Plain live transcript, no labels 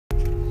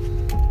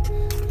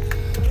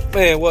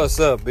Man, what's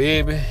up,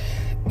 baby?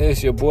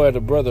 It's your boy, the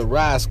brother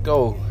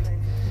Roscoe.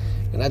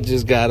 And I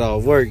just got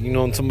off work, you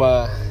know what I'm talking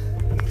about?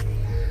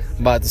 I'm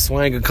about to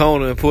swing a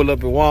corner and pull up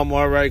at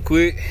Walmart right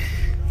quick.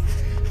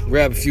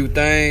 Grab a few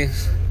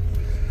things.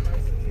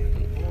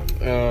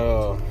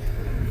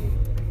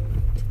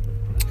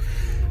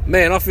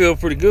 Man, I feel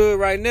pretty good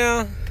right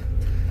now.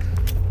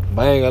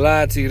 But I ain't gonna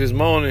lie to you, this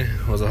morning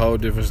was a whole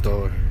different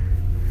story.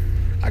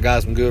 I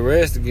got some good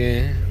rest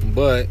again,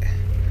 but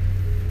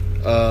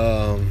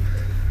I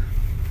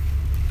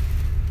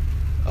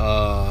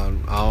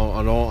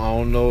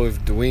don't know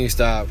if the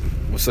Wingstop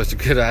was such a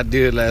good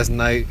idea last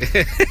night.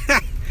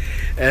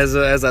 as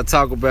I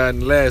talked about in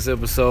the last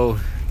episode,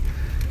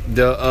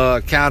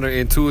 the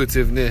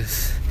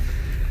counterintuitiveness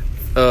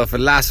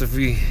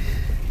philosophy.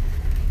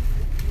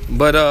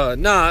 But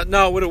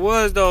no, what it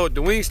was though,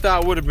 the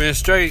Wingstop would have been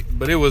straight,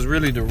 but it was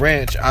really the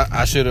ranch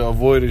I should have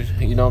avoided.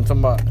 You know what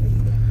I'm talking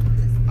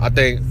about? I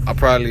think I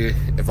probably,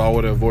 if I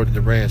would have avoided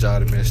the ranch, I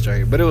would have been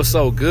straight. But it was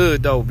so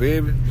good though,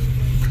 baby.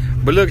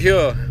 But look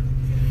here,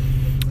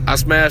 I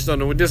smashed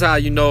on it. This is how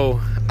you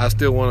know I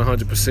still want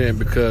 100%,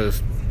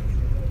 because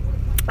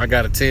I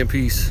got a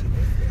 10-piece,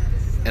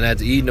 and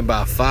after eating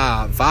about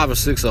five or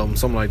six of them,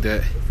 something like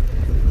that,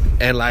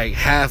 and like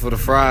half of the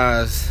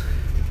fries,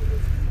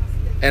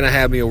 and I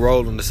had me a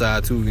roll on the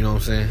side too, you know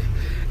what I'm saying?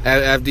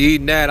 After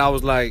eating that, I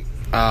was like,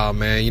 oh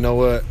man, you know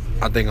what?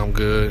 I think I'm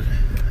good.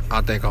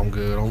 I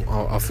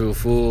feel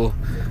full.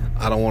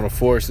 I don't want to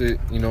force it,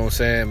 you know what I'm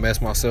saying?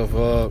 Mess myself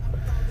up.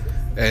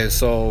 And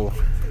so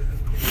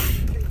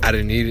I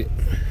didn't eat it.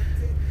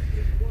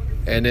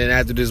 And then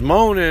after this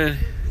morning,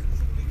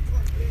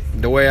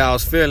 the way I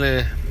was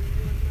feeling,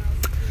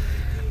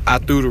 I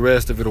threw the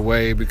rest of it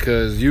away,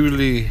 because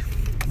usually,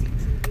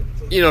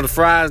 you know, the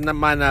fries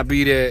might not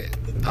be that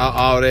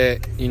all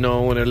that, you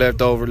know, when they're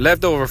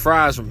leftover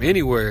fries from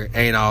anywhere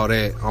ain't all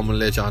that. I'm gonna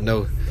let y'all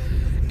know.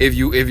 If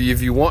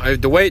you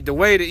want, the way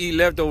to eat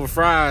leftover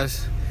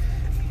fries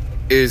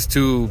is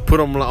to put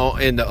them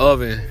in the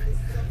oven,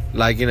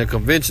 like in a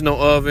conventional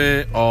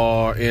oven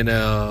or in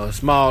a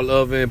small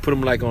oven. Put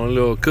them like on a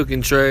little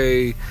cooking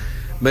tray.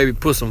 Maybe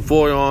put some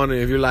foil on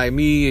it. If you're like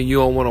me and you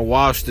don't want to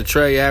wash the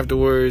tray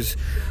afterwards,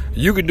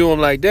 you could do them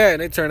like that,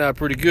 and they turn out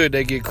pretty good.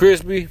 They get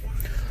crispy.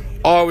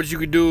 Or what you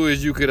could do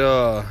is you could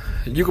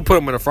put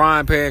them in a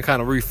frying pan,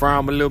 kind of refry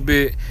them a little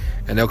bit,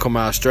 and they'll come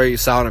out straight,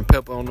 salt and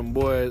pepper on them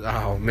boys.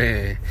 Oh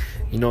man,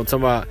 you know what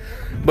I'm talking about.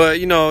 But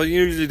you know,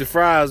 usually the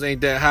fries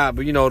ain't that hot.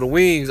 But you know, the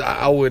wings,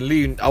 I wouldn't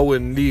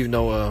leave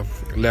no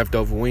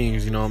leftover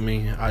wings. You know what I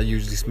mean? I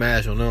usually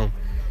smash on them.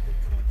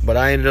 But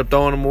I ended up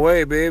throwing them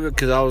away, baby,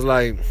 because I was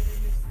like,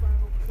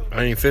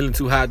 I ain't feeling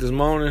too hot this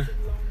morning.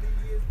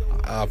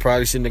 I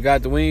probably shouldn't have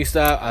got the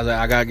Wingstop. I was like,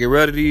 I gotta get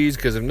rid of these,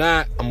 because if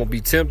not, I'm gonna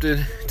be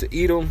tempted to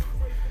eat them.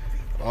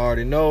 I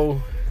already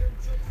know.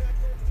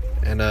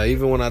 And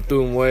even when I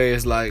threw them away,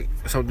 it's like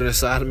something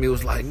inside of me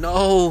was like,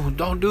 no,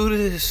 don't do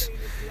this.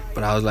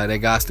 But I was like, they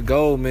got to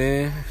go,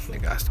 man. They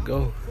got to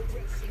go.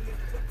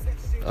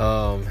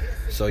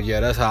 So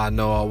yeah, that's how I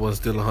know I wasn't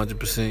still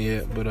 100%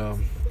 yet. But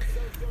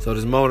so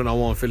this morning I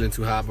wasn't feeling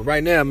too hot. But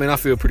right now, man, I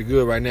feel pretty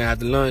good right now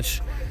after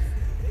lunch.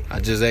 I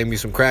just ate me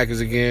some crackers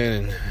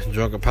again and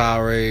drunk a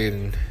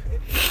Powerade,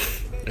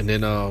 and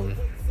then I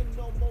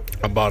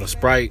bought a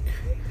Sprite,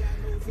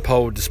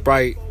 poured the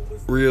Sprite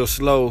real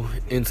slow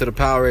into the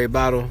Powerade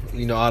bottle.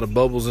 You know, all the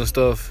bubbles and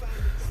stuff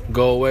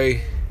go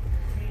away,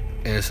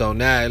 and so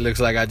now it looks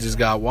like I just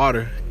got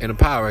water in a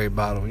Powerade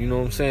bottle. You know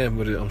what I'm saying?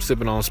 But I'm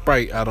sipping on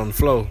Sprite out on the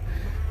floor.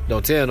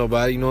 Don't tell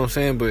nobody. You know what I'm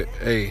saying? But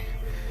hey,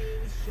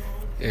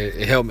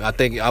 it helped me.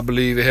 I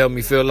believe it helped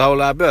me feel a whole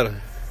lot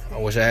better. I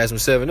wish I had some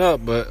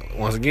 7-Up, but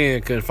once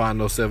again, couldn't find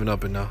no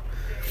 7-Up in there.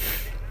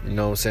 You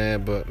know what I'm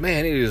saying? But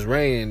man, it is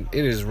raining.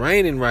 It is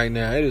raining right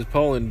now. It is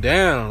pouring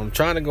down. I'm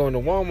trying to go into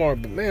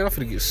Walmart, but man, I'm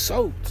finna get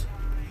soaked.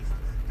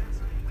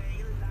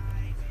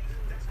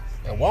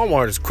 And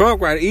Walmart is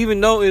crunk right, even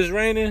though it's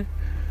raining.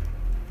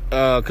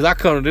 Cause I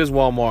come to this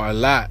Walmart a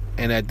lot,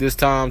 and at this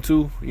time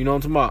too. You know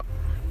what I'm talking about?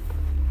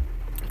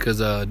 Cause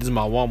this is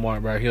my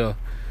Walmart right here.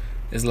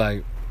 It's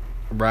like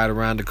right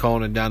around the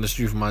corner, down the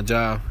street from my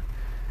job.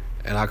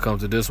 And I come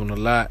to this one a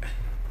lot.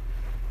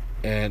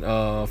 And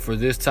for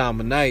this time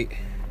of night,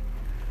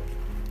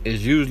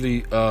 it's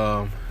usually,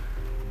 it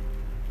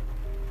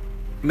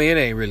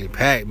ain't really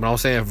packed. But I'm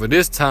saying for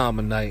this time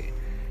of night,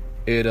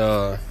 it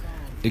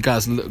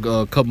got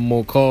a couple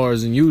more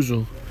cars than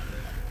usual.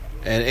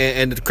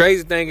 And the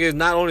crazy thing is,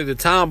 not only the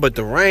time, but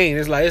the rain.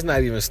 It's like, it's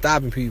not even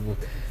stopping people.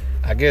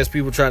 I guess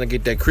people trying to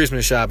get that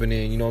Christmas shopping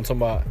in, you know what I'm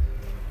talking about?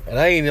 And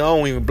I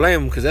don't even blame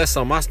them, because that's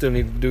something I still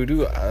need to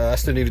do. I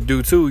still need to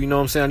do too. You know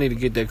what I'm saying? I need to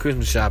get that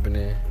Christmas shopping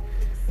in.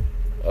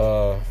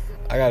 I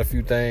got a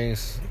few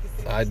things,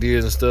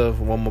 ideas and stuff.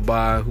 What I'm gonna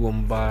buy, who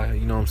I'm gonna buy.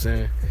 You know what I'm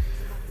saying?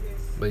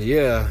 But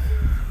yeah,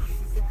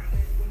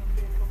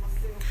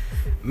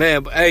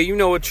 man. But hey, you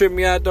know what tripped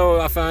me out though?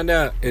 I found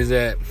out is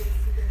that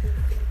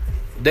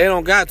they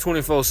don't got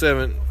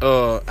 24/7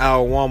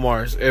 hour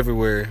Walmarts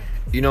everywhere.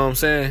 You know what I'm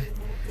saying?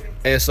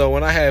 And so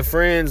when I had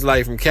friends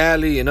like from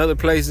Cali and other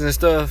places and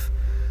stuff,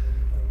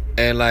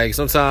 And like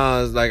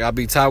sometimes like I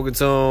be talking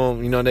to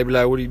them, you know, and they be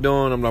like, "What are you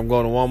doing?" I'm like, "I'm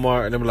going to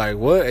Walmart," and they be like,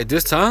 "What, at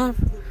this time?"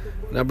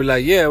 And I be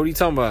like, "Yeah, what are you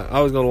talking about? I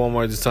always go to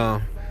Walmart at this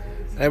time."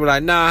 And they be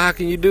like, "Nah, how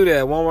can you do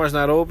that? Walmart's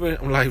not open."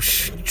 I'm like,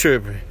 "Shh, you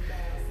tripping?"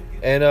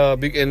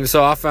 And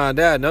so I found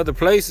out in other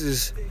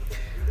places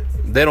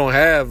they don't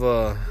have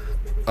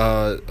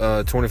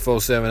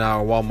 24/7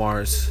 hour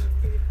Walmarts.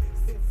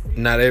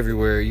 Not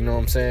everywhere, you know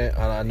what I'm saying?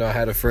 I know I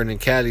had a friend in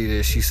Cali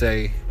that she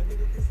say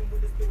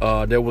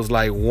there was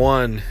like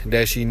one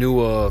that she knew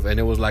of, and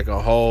it was like a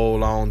whole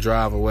long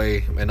drive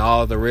away, and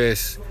all the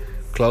rest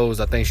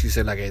closed. I think she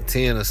said like at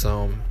 10 or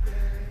something.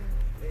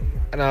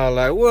 And I was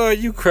like, well,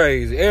 you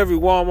crazy. Every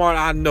Walmart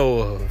I know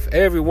of,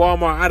 every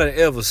Walmart I done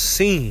ever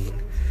seen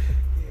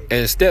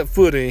and step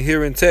foot in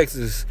here in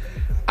Texas,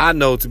 I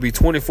know to be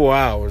 24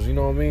 hours, you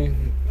know what I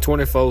mean?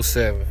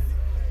 24/7.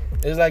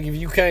 It's like if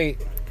you can't,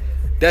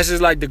 that's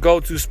just like the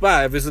go-to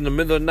spot. If it's in the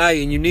middle of the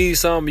night and you need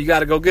something, you got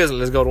to go get it.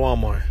 Let's go to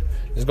Walmart.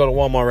 Let's go to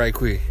Walmart right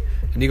quick.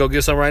 And you go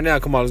get something right now,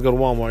 come on, let's go to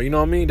Walmart. You know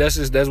what I mean? That's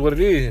what it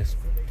is.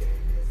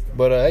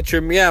 But that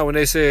tripped me out when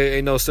they said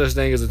ain't no such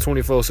thing as a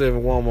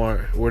 24/7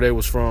 Walmart where they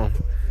was from.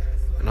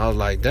 And I was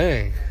like,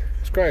 dang,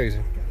 it's crazy.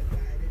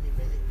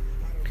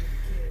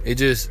 It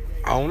just,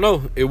 I don't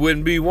know. It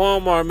wouldn't be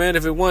Walmart, man,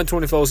 if it wasn't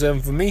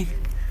 24/7 for me.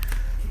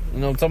 You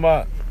know what I'm talking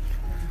about?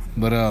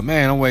 But,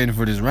 man, I'm waiting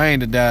for this rain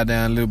to die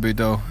down a little bit,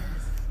 though.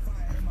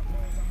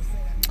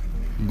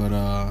 But,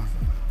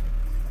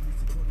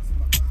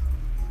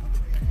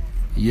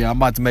 yeah, I'm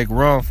about to make a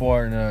run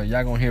for it, and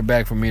y'all gonna hear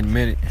back from me in a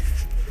minute.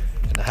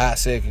 In a hot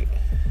second.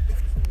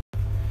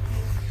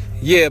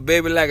 Yeah,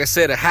 baby, like I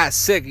said, a hot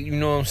second, you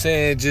know what I'm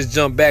saying? Just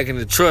jumped back in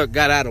the truck,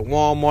 got out of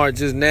Walmart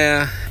just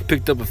now,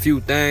 picked up a few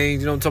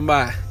things, you know what I'm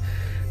talking about?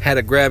 Had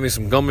to grab me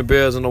some gummy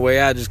bears on the way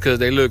out just because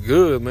they look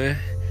good, man.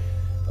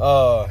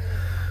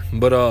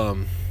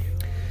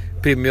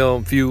 Picked me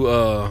up a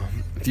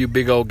few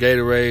big old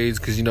Gatorades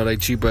because, you know, they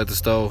cheaper at the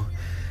store.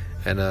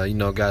 And, you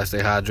know, gotta stay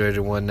hydrated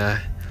and whatnot.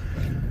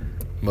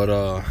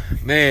 But,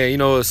 man, you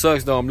know, it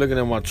sucks, though. I'm looking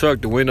at my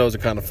truck. The windows are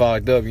kind of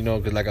fogged up, you know,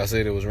 because, like I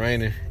said, it was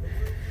raining.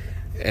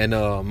 And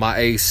my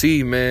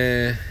AC,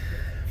 man,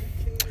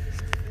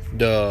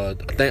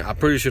 I'm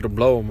pretty sure the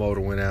blower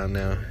motor went out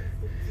now.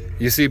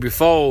 You see,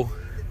 before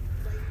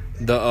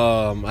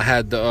I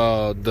had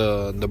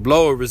the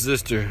blower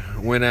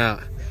resistor went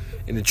out,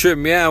 and it tripped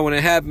me out when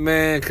it happened,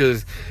 man.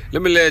 Cause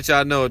let me let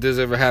y'all know if this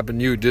ever happened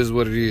to you, this is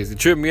what it is. It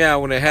tripped me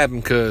out when it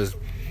happened, cause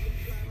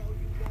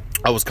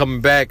I was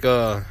coming back.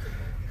 I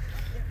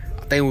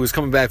think we was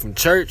coming back from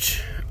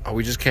church. Or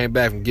we just came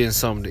back from getting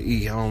something to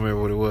eat. I don't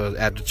remember what it was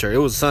after church. It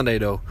was Sunday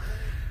though,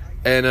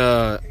 and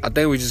I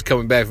think we just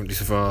coming back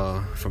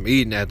from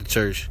eating after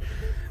church.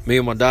 Me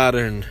and my daughter,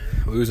 and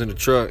we was in the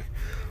truck.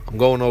 I'm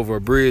going over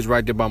a bridge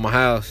right there by my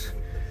house,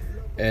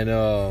 and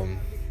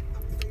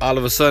all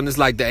of a sudden it's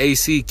like the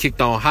AC kicked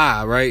on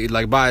high, right?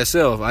 Like by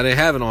itself. I didn't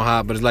have it on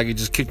high, but it's like it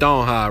just kicked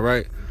on high,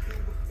 right?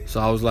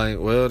 So I was like,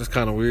 well, that's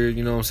kind of weird,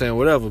 you know what I'm saying?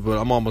 Whatever. But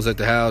I'm almost at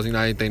the house, you know,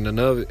 I ain't think none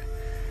of it,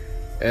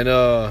 and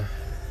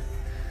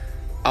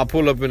I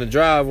pull up in the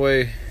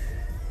driveway.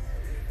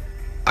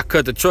 I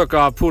cut the truck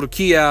off, pull the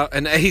key out,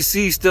 and the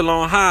AC still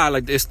on high.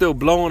 Like, it's still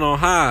blowing on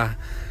high.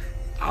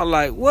 I was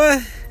like,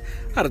 what?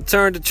 I'd have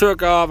turned the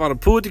truck off. I'd have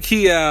pulled the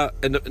key out,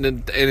 and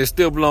it's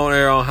still blowing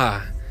air on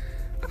high.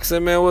 I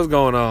said, man, what's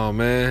going on,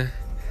 man?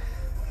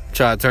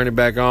 Try to turn it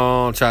back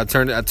on. I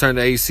turned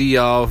the AC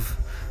off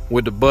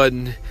with the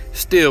button.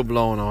 Still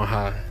blowing on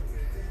high.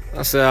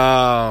 I said,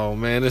 oh,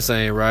 man, this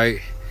ain't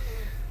right.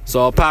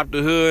 So I popped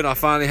the hood. I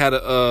finally had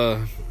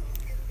to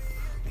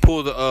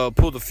pull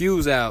the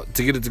fuse out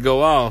to get it to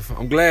go off.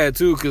 I'm glad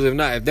too, because if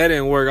that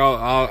didn't work,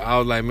 I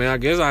was like, man, I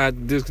guess I had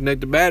to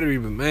disconnect the battery.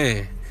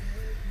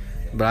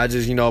 But I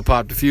just, you know,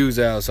 popped the fuse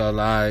out. So I was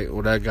like, all right,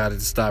 well, that got it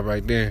to stop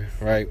right there,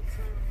 right?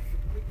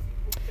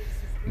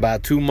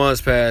 About 2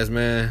 months passed,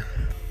 man.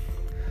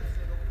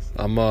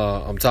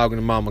 I'm talking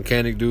to my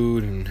mechanic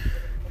dude, and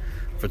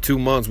for 2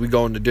 months we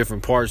go into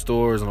different part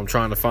stores, and I'm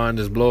trying to find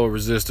this blower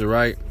resistor,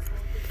 right?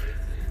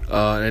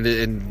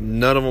 And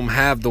none of them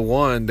have the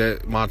one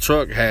that my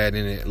truck had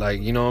in it.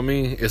 Like, you know what I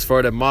mean? It's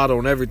for the model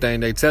and everything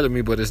they telling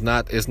me, but it's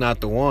not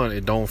the one.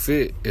 It don't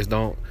fit. It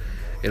don't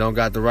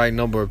got the right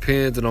number of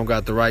pins. It don't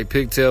got the right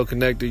pigtail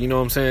connector. You know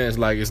what I'm saying? It's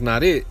like, it's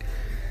not it.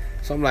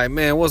 So I'm like,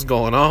 man, what's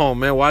going on,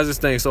 man? Why is this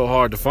thing so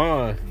hard to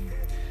find?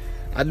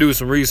 I do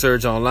some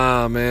research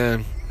online,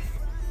 man.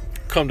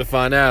 Come to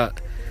find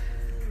out,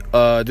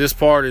 this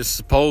part is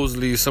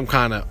supposedly some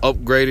kind of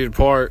upgraded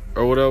part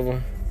or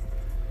whatever.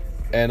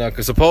 And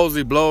cause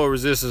supposedly blower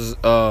resistors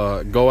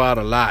go out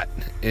a lot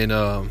in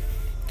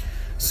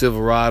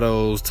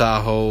Silverados,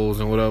 Tahoes,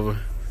 and whatever.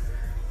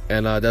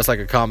 And that's like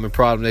a common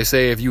problem. They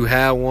say if you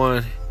have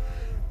one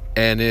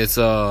and it's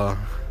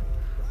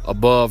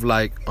above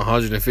like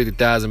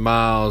 150,000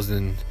 miles,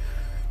 then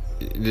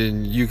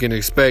you can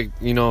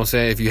expect, you know what I'm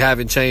saying, if you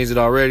haven't changed it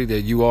already,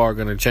 that you are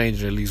gonna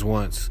change it at least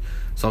once,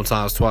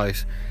 sometimes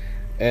twice.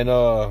 And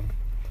so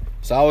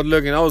I was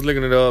looking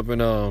it up,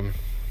 and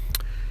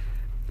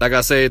like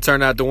I say, it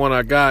turned out the one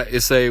I got,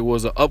 it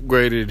was an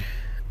upgraded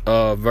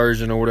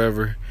version or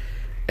whatever,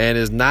 and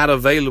it's not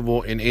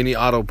available in any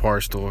auto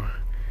parts store.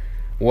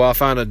 Well, I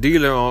found an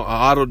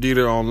auto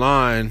dealer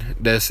online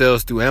that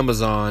sells through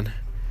Amazon,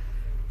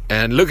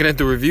 and looking at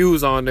the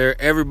reviews on there,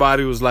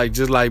 everybody was like,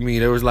 just like me.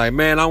 They was like,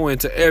 man, I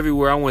went to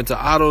everywhere. I went to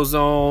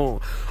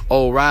AutoZone,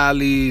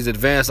 O'Reilly's,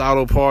 Advanced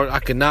Auto Parts. I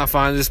could not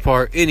find this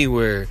part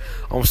anywhere.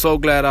 I'm so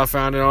glad I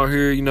found it on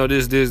here. You know,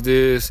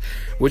 this,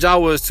 which I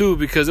was too,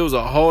 because it was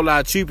a whole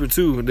lot cheaper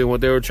too than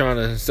what they were trying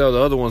to sell the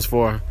other ones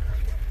for.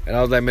 And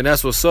I was like, man,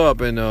 that's what's up.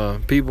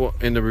 And people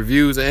in the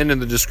reviews and in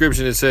the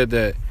description, it said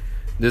that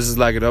this is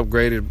like an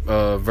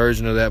upgraded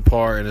version of that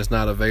part, and it's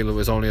not available.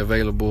 It's only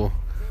available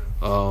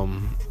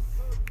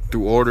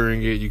through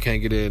ordering it. You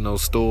can't get it in no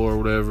store or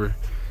whatever.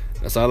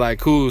 So I like,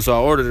 cool. So I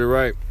ordered it,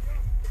 right?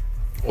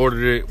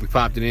 Ordered it. We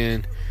popped it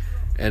in,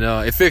 and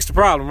it fixed the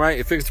problem, right?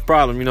 It fixed the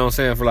problem. You know what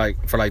I'm saying?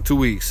 For like 2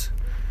 weeks.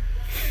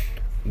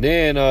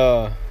 Then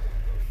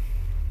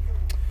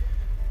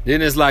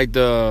it's like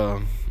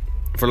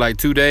for like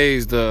 2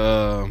 days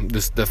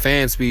the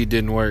fan speed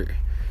didn't work.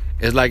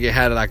 It's like it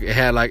had like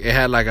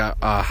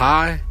a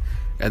high,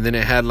 and then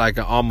it had like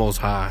an almost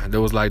high. There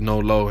was like no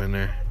low in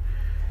there.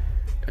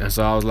 And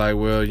so I was like,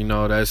 well, you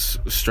know, that's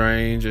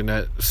strange and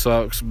that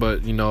sucks,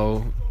 but you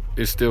know,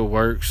 it still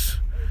works.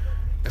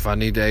 If I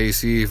need the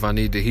AC, if I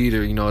need the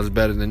heater, you know, it's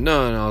better than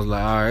none. I was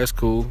like, all right, that's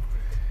cool.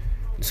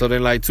 So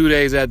then like 2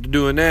 days after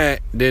doing that,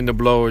 then the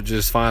blower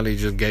just finally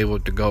just gave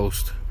up the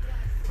ghost.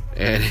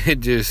 And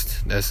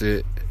that's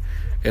it.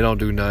 It don't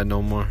do nothing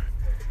no more.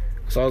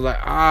 So I was like,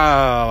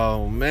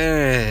 oh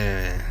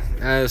man,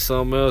 that's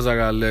something else I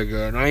gotta let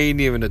go. And I ain't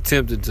even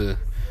attempted to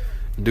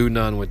do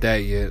nothing with that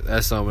yet.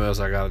 That's something else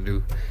I gotta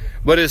do.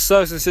 But it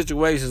sucks in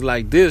situations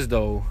like this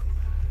though,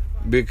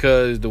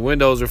 because the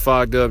windows are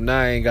fogged up. Now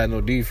I ain't got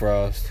no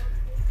defrost,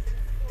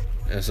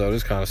 and so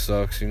this kind of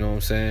sucks. You know what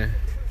I'm saying?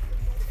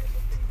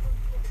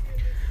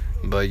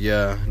 But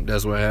yeah,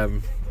 that's what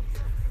happened.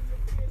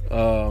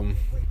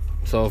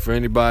 So for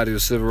anybody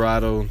with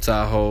Silverado,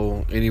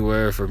 Tahoe,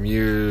 anywhere from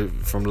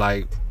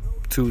like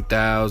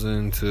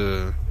 2000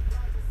 to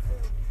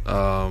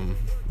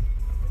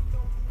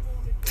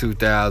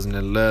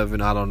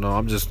 2011, I don't know.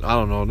 I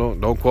don't know.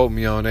 Don't quote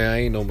me on that. I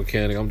ain't no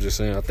mechanic. I'm just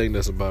saying I think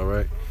that's about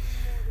right.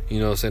 You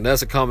know what I'm saying?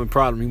 That's a common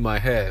problem you might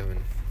have, and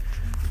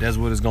that's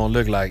what it's gonna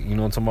look like. You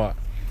know what I'm talking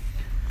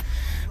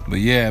about? But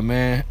yeah,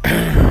 man.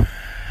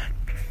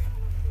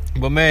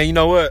 But man, you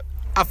know what?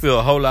 I feel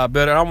a whole lot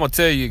better. I'm gonna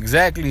tell you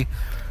exactly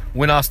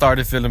when I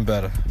started feeling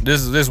better.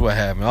 This is what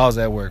happened. I was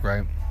at work,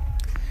 right?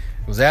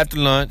 It was after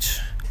lunch.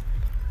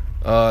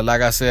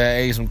 Like I said, I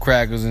ate some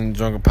crackers and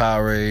drunk a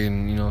Powerade,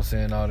 and you know what I'm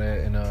saying, all that.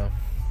 And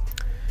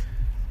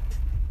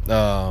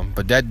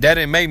but that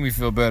didn't make me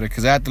feel better,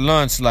 because after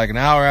lunch, like an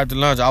hour after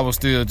lunch, I was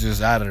still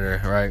just out of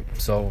there, right?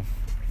 So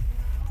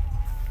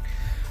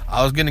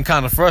I was getting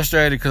kind of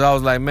frustrated, because I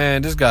was like,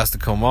 man, this got to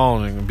come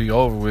on and be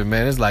over with,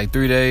 man. It's like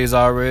 3 days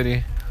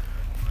already.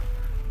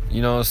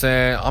 You know what I'm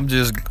saying?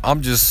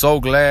 I'm just so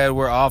glad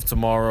we're off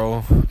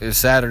tomorrow. It's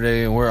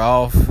Saturday and we're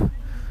off.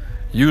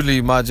 Usually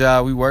my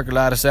job, we work a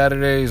lot of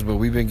Saturdays, but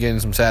we've been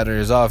getting some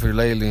Saturdays off here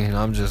lately, and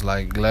I'm just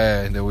like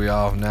glad that we're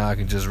off now. I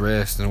can just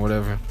rest and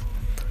whatever.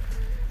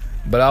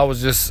 But I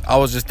was just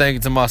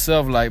thinking to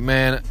myself, like,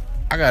 man,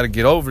 I gotta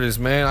get over this,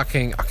 man. I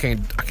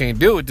can't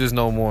deal with this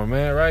no more,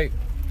 man, right?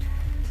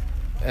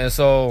 And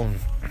so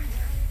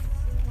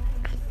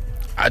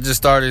I just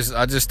started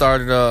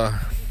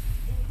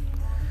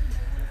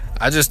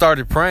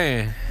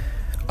praying.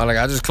 Like,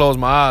 I just closed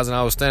my eyes and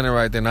I was standing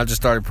right there, and I just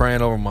started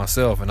praying over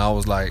myself. And I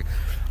was like,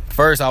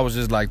 first I was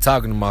just like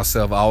talking to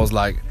myself. I was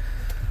like,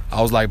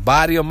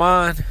 body or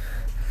mind,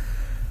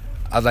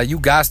 I was like, you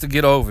got to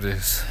get over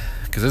this,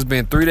 because it's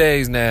been 3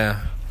 days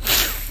now,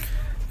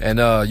 and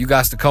you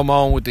got to come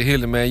on with the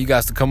healing, man. You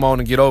got to come on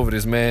and get over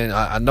this, man.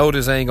 I know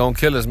this ain't gonna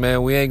kill us,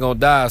 man. We ain't gonna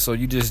die, so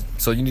you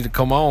need to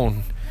come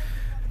on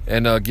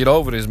and get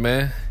over this,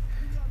 man.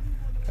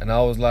 And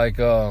I was like,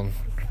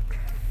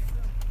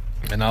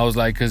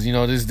 cause you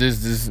know,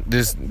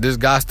 this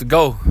got to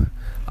go.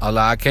 I was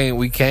like,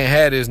 we can't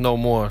have this no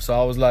more. So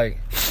I was like,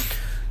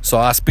 so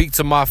I speak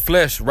to my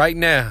flesh right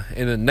now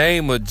in the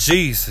name of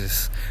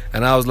Jesus.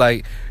 And I was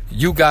like,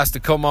 you got to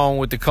come on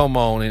with the come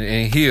on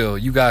and heal.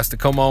 You got to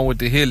come on with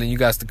the healing. You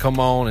got to come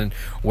on, and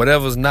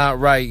whatever's not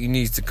right, you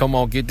need to come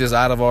on, get this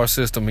out of our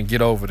system and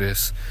get over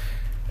this.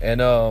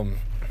 And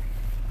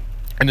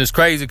it's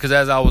crazy, because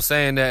as I was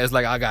saying that, it's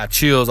like I got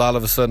chills all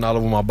of a sudden all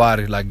over my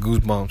body, like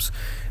goosebumps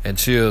and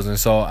chills. And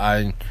so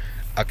I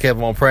kept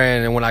on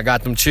praying, and when I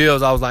got them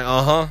chills, I was like,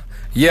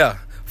 yeah,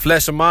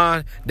 flesh of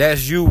mine,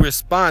 that's you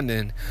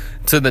responding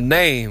to the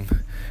name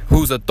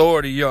whose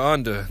authority you're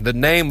under, the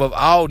name of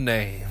all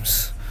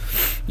names.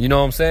 You know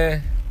what I'm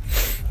saying?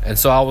 And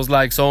so I was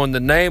like, so in the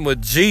name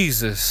of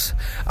Jesus,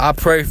 I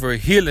pray for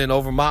healing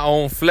over my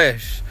own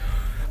flesh.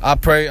 I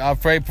pray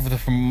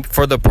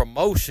for the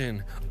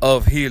promotion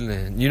of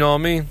healing. You know what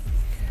I mean?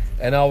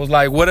 And I was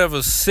like,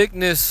 whatever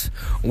sickness,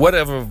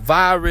 whatever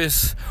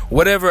virus,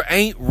 whatever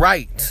ain't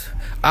right,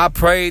 I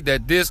pray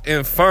that this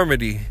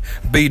infirmity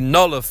be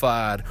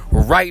nullified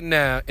right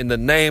now in the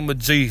name of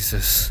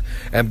Jesus,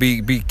 and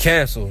be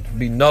canceled,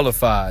 be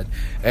nullified,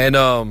 and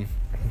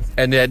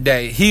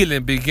that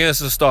healing begins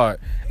to start,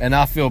 and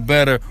I feel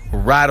better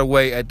right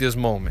away at this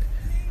moment.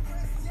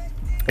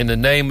 In the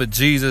name of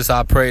Jesus,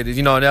 I pray that,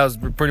 that was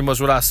pretty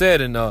much what I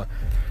said. And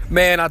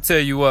man, I tell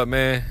you what,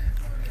 man,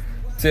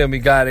 tell me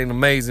God ain't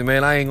amazing,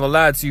 man. I ain't gonna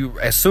lie to you.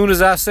 As soon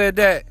as I said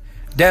that,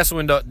 that's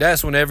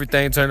when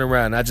everything turned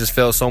around. I just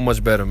felt so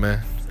much better,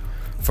 man,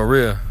 for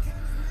real.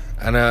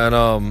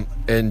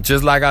 And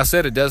just like I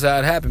said it, that's how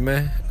it happened,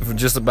 man. For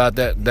just about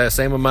that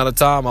same amount of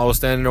time, I was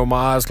standing there with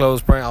my eyes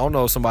closed praying. I don't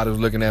know if somebody was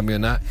looking at me or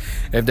not.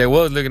 If they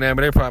was looking at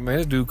me, they probably, man,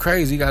 this dude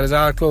crazy. He got his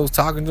eyes closed,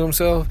 talking to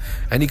himself,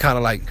 and he kind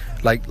of like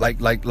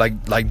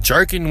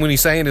jerking when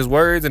he's saying his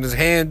words, and his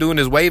hand doing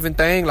his waving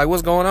thing. Like,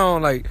 what's going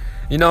on? Like,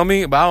 you know what I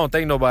mean? But I don't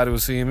think nobody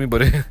was seeing me,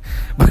 but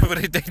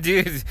if they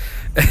did.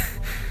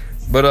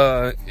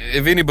 But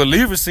if any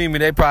believers seen me,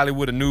 they probably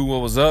would have knew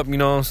what was up. You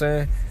know what I'm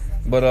saying?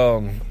 But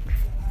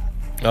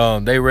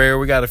they rare.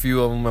 We got a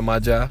few of them at my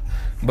job.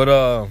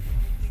 But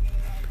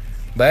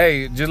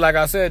hey, just like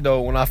I said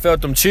though, when I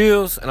felt them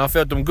chills and I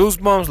felt them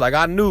goosebumps, like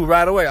I knew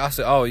right away. I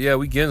said, "Oh yeah,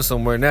 we getting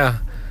somewhere now."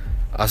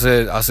 I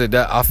said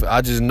that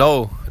I just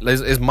know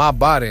it's my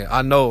body.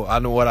 I know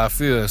what I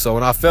feel. So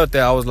when I felt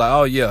that, I was like,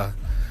 "Oh yeah."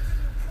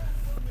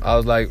 I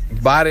was like,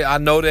 "Body, I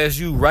know that's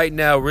you right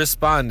now,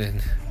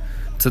 responding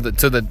to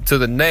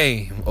the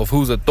name of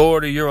whose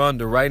authority you're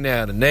under right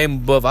now, the name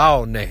above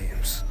all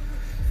names."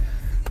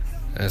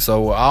 And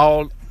so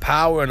all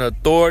power and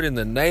authority in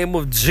the name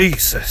of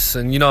Jesus.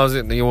 And you know what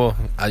I'm saying? Well,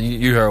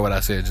 you heard what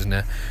I said just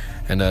now.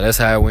 And that's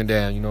how it went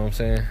down, you know what I'm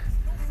saying?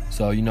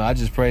 So, I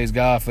just praise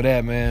God for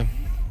that, man.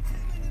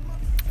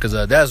 Because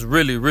that's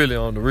really, really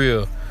on the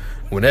real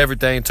when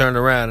everything turned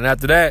around. And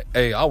after that,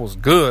 hey, I was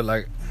good.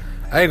 Like,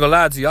 I ain't gonna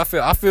lie to you.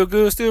 I feel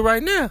good still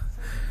right now.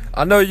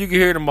 I know you can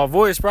hear it in my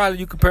voice. Probably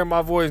you compare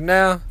my voice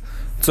now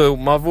to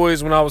my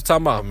voice when I was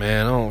talking about,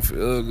 man, I don't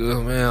feel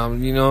good,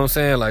 man. You know what I'm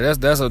saying? Like,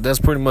 that's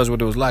pretty much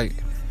what it was like.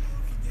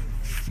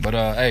 But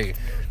hey,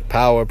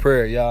 power of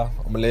prayer, y'all.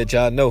 I'm gonna let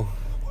y'all know.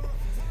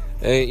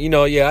 And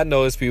I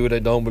know it's people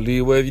that don't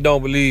believe. Well, if you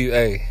don't believe,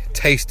 hey,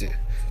 taste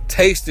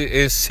it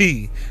and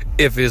see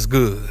if it's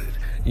good.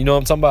 You know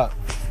what I'm talking about?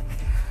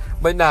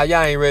 But nah,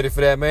 y'all ain't ready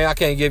for that, man. I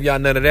can't give y'all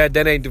none of that.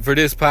 That ain't for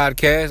this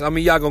podcast. I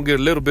mean, y'all gonna get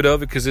a little bit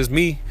of it because it's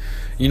me.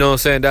 You know what I'm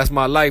saying? That's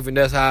my life and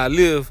that's how I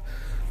live.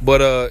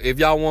 But if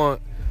y'all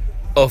want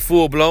a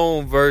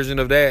full-blown version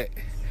of that,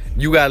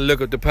 you got to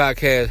look up the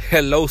podcast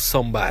Hello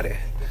Somebody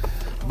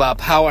by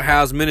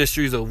Powerhouse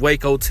Ministries of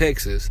Waco,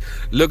 Texas.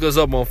 Look us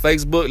up on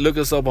Facebook. Look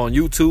us up on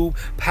YouTube.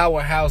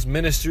 Powerhouse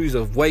Ministries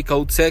of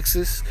Waco,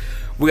 Texas.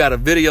 We got a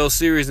video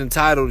series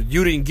entitled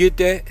You Didn't Get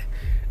That.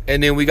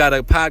 And then we got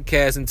a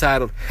podcast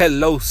entitled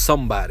Hello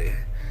Somebody.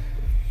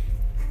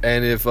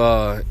 And if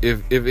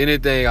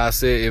anything I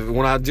said,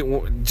 when I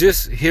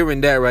just hearing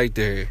that right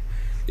there,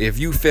 if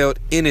you felt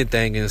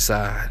anything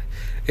inside,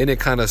 any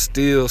kind of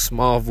still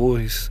small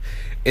voice,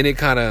 any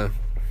kind of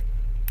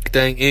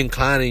thing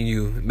inclining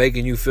you,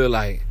 making you feel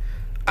like,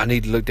 I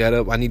need to look that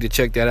up, I need to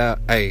check that out,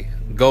 hey,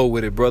 go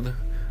with it, brother.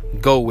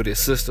 Go with it,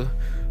 sister.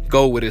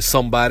 Go with it,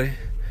 somebody.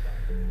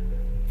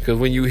 Because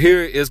when you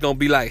hear it, it's going to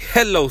be like,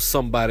 hello,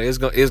 somebody. It's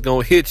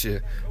gonna hit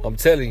you. I'm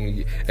telling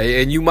you.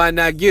 And you might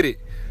not get it,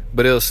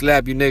 but it'll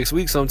slap you next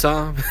week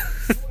sometime.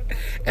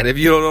 And if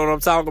you don't know what I'm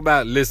talking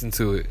about, listen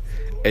to it.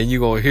 And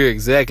you're going to hear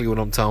exactly what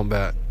I'm talking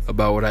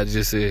about what I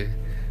just said.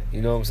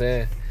 You know what I'm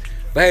saying?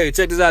 But hey,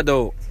 check this out,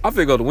 though. I'm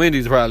finna go to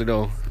Wendy's probably,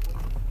 though.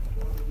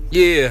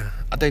 Yeah,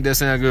 I think that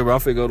sounds good, bro.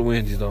 I'm finna go to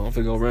Wendy's, though. I'm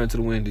finna go run to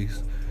the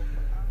Wendy's.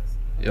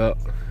 Yup.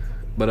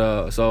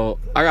 But, so,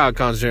 I gotta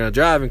concentrate on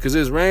driving because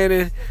it's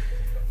raining.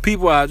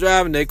 People are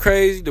driving, they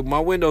crazy. My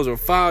windows are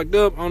fogged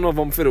up. I don't know if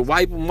I'm finna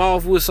wipe them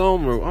off with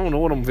something or I don't know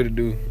what I'm finna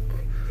do.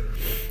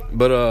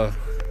 But,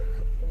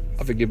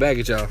 I'm finna get back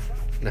at y'all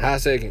in a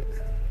hot second.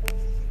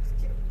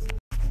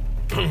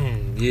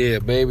 Yeah,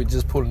 baby,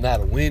 just pulling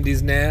out of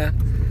Wendy's now.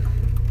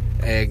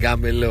 And got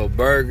me a little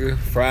burger,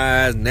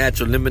 fries,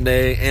 natural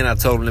lemonade, and I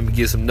told him let me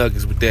get some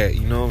nuggets with that.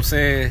 You know what I'm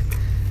saying?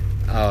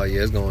 Oh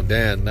yeah, it's going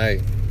down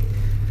tonight.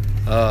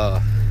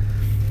 But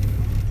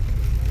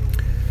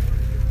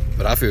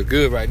I feel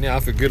good right now. I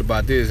feel good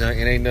about this. It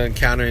ain't nothing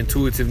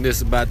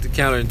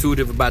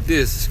counterintuitive about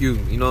this. Excuse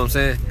me. You know what I'm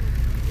saying?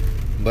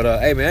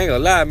 But hey man, I ain't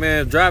gonna lie,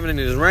 man. Driving in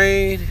this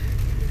rain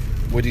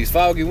with these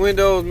foggy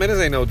windows, man, this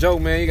ain't no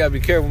joke, man. You gotta be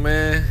careful,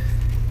 man.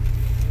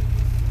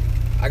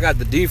 I got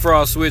the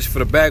defrost switch for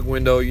the back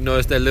window. You know,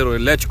 it's that little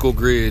electrical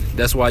grid.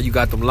 That's why you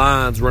got them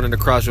lines running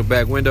across your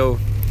back window.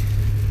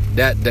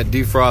 That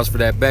defrost for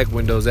that back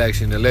window is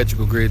actually an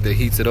electrical grid that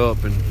heats it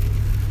up and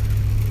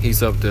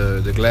heats up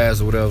the glass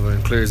or whatever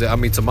and clears it. I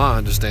mean, to my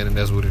understanding,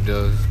 that's what it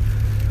does.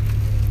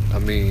 I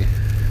mean,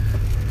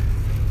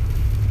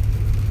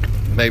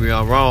 maybe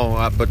I'm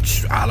wrong, but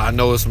all I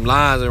know is some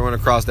lines that run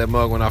across that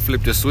mug. When I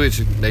flip the switch,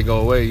 they go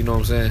away. You know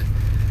what I'm saying?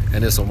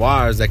 And there's some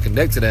wires that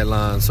connect to that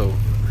line, so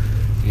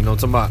you know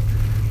what I'm talking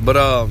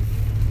about.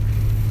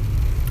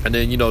 But And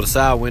then, the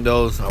side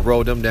windows, I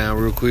rolled them down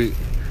real quick.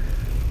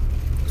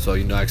 So,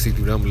 I can see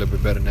through them a little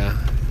bit better now.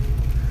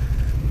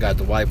 Got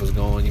the wipers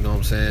going, you know what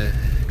I'm saying?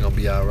 Gonna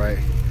be all right.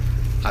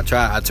 I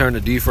turned the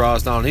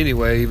defrost on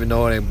anyway, even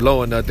though it ain't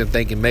blowing nothing,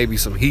 thinking maybe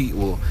some heat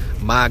will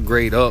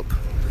migrate up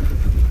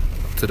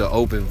to the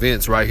open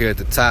vents right here at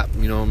the top,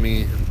 you know what I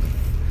mean?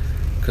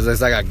 Because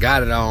it's like I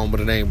got it on, but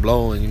it ain't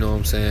blowing, you know what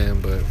I'm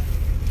saying? But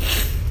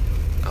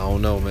I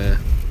don't know, man.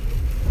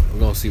 We're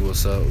gonna see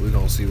what's up.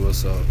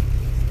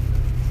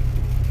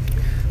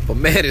 But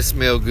man, it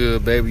smelled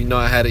good, baby.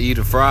 I had to eat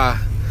a fry.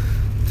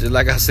 Just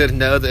like I said in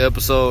the other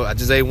episode, I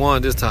just ate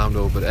one this time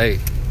though. But hey,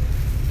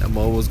 that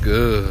mo was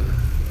good.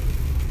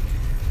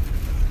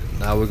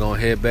 Now we're gonna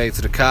head back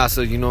to the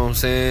casa, you know what I'm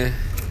saying?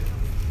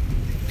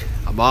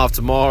 I'm off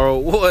tomorrow.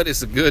 What?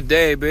 It's a good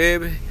day,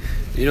 baby.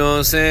 You know what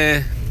I'm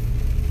saying?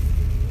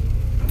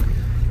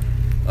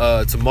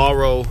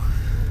 Tomorrow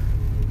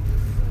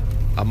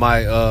I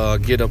might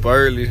get up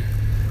early.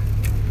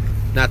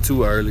 Not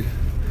too early.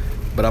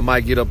 But I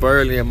might get up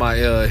early and might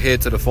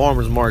head to the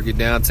farmer's market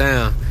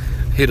downtown.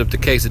 Hit up the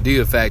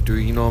quesadilla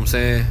factory, you know what I'm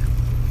saying?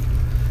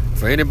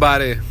 For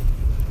anybody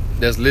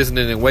that's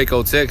listening in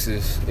Waco,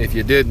 Texas, if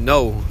you didn't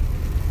know,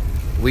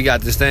 we got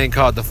this thing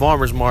called the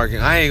farmer's market.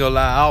 I ain't gonna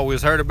lie, I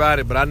always heard about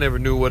it, but I never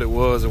knew what it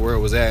was or where it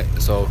was at.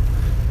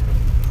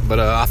 But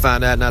I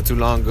found out not too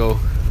long ago.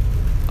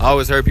 I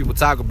always heard people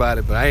talk about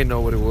it, but I didn't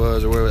know what it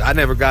was or where it was. I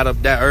never got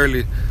up that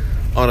early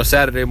on a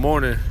Saturday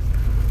morning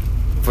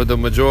for the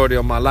majority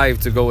of my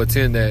life to go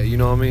attend that, you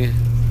know what I mean?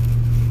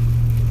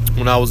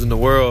 When I was in the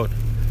world,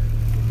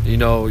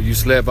 you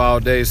slept all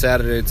day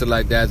Saturday till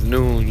like the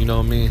afternoon, you know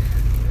what I mean?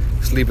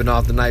 Sleeping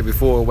off the night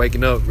before,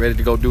 waking up, ready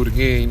to go do it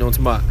again, you know what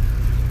I'm talking about?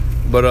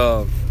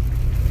 But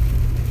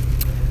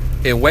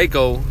in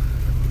Waco,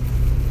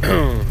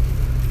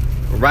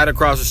 right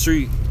across the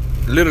street,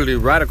 literally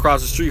right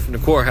across the street from the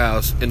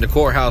courthouse, in the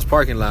courthouse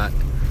parking lot,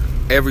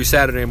 every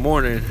Saturday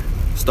morning,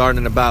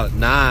 starting at about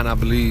 9, I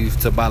believe,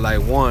 to about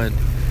like 1,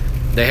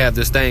 they have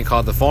this thing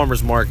called the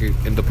farmer's market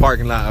in the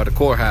parking lot of the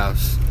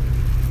courthouse.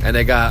 And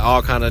they got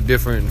all kind of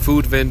different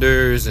food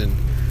vendors and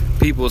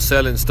people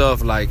selling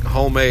stuff like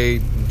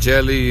homemade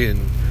jelly and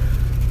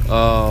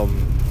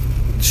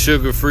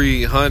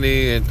sugar-free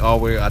honey and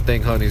I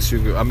think honey is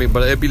sugar. I mean,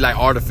 but it'd be like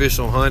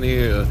artificial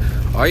honey or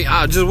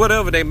just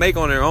whatever they make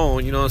on their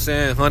own. You know what I'm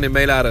saying? Honey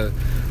made out of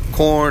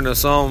corn or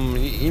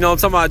something. You know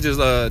what I'm talking about? Just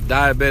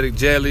diabetic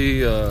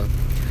jelly.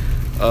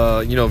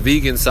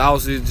 Vegan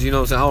sausage. You know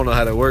what I'm saying? I don't know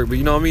how that works, but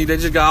you know what I mean? They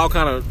just got all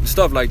kind of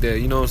stuff like that.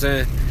 You know what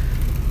I'm saying?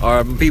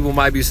 Or people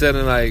might be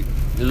selling like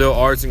little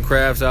arts and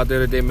crafts out there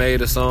that they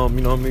made or something.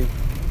 You know what I mean?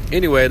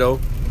 Anyway, though,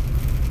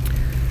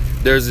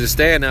 there's this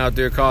stand out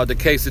there called the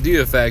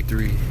Quesadilla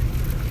Factory.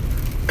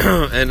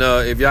 And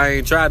if y'all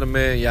ain't tried them,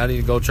 man, y'all need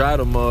to go try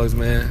them mugs,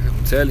 man.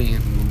 I'm telling you,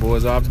 my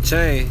boys are off the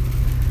chain.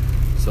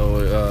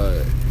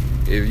 So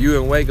if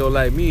you in Waco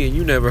like me and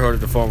you never heard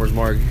of the farmer's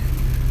market,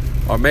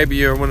 or maybe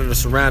you're in one of the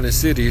surrounding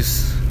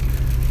cities,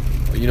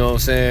 you know what I'm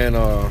saying,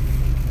 or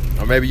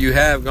maybe you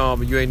have gone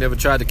but you ain't never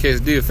tried the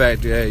Quesadilla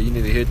Factory, hey, you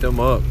need to hit them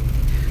up.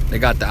 They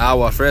got the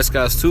agua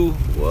frescas too.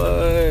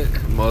 What?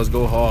 Must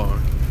go hard.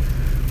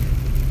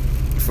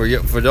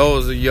 For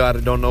those of y'all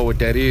that don't know what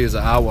that is,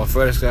 an agua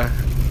fresca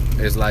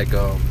is like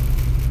a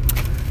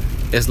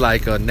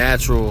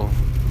natural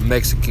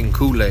Mexican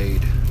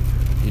Kool-Aid.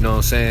 You know what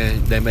I'm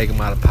saying? They make them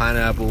out of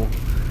pineapple.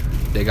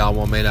 They got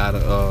one made out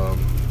of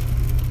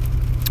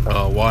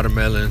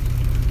watermelon.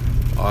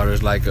 Or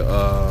there's like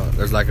a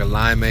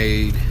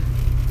limeade.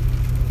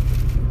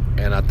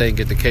 And I think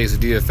at the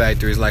Quesadilla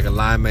Factory it's like a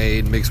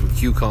limeade mixed with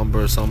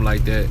cucumber or something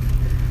like that.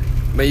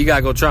 Man, you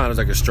gotta go try them. It's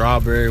like a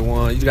strawberry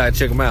one. You gotta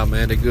check them out,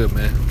 man. They're good,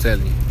 man. I'm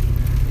telling you.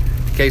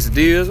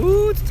 Quesadillas,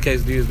 ooh, the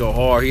quesadillas go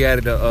hard. He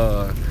added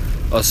a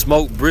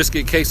smoked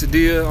brisket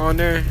quesadilla on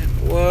there.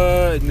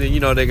 What? And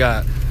then, they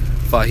got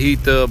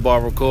fajita,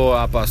 barbacoa,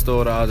 al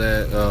pastor, all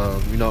that.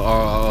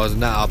 Or it's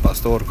not al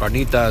pastor,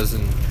 carnitas,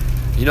 and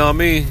you know what I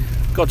mean?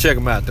 Go check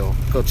them out, though.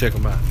 Go check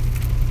them out.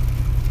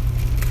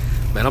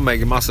 Man, I'm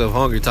making myself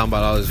hungry talking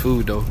about all this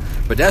food, though.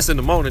 But that's in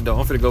the morning, though.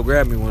 I'm finna go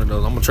grab me one of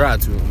those. I'm gonna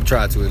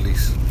try to at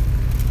least.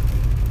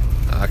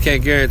 I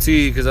can't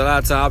guarantee because a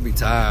lot of times I'll be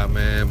tired,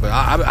 man. But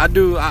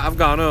I've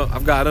got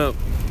up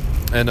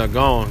and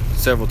gone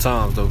several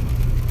times, though.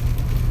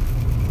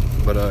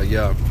 But,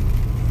 yeah.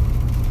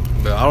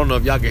 But I don't know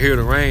if y'all can hear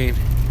the rain.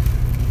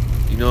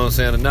 You know what I'm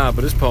saying or not.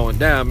 But it's pouring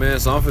down, man.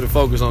 So I'm finna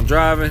focus on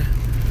driving.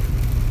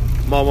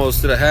 I'm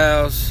almost to the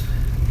house.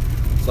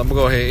 So I'm going to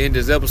go ahead and end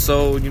this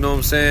episode, you know what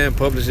I'm saying?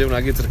 Publish it when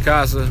I get to the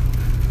casa.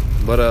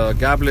 But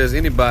God bless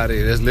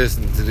anybody that's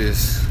listening to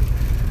this.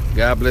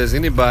 God bless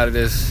anybody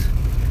that's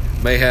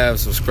may have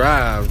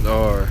subscribed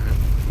or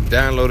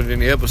downloaded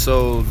any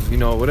episodes,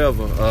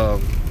 whatever.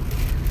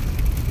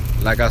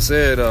 Like I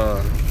said,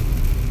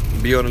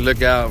 be on the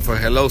lookout for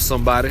Hello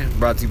Somebody,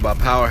 brought to you by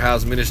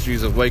Powerhouse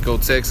Ministries of Waco,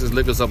 Texas.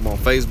 Look us up on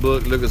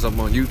Facebook. Look us up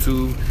on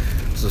YouTube.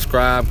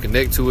 Subscribe.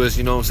 Connect to us,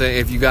 you know what I'm saying?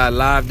 If you got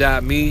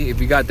live.me,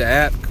 if you got the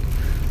app,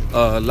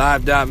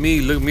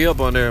 live.me, look me up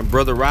on there.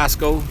 Brother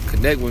Roscoe,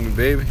 connect with me,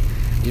 baby.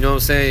 You know what I'm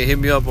saying? Hit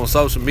me up on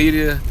social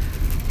media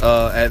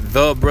at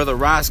The Brother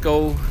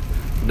Roscoe.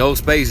 No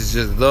spaces,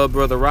 just The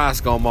Brother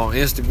Roscoe. I'm on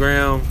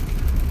Instagram.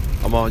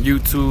 I'm on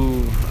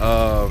YouTube.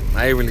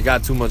 I ain't really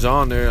got too much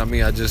on there. I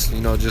mean, I just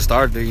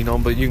started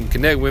it, but you can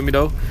connect with me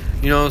though.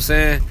 You know what I'm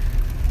saying?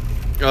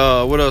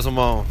 What else I'm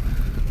on?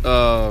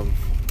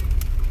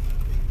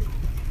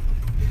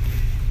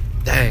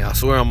 Dang, I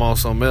swear I'm on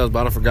something else,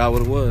 but I forgot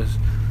what it was.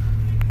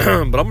 But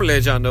I'm gonna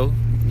let y'all know.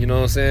 You know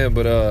what I'm saying?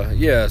 But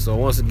yeah, so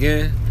once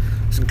again,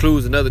 this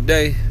concludes another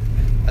day,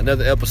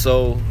 another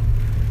episode.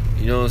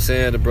 You know what I'm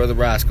saying? The Brother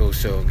Roscoe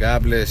Show.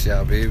 God bless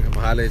y'all, baby. I'm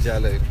gonna holler at y'all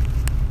later.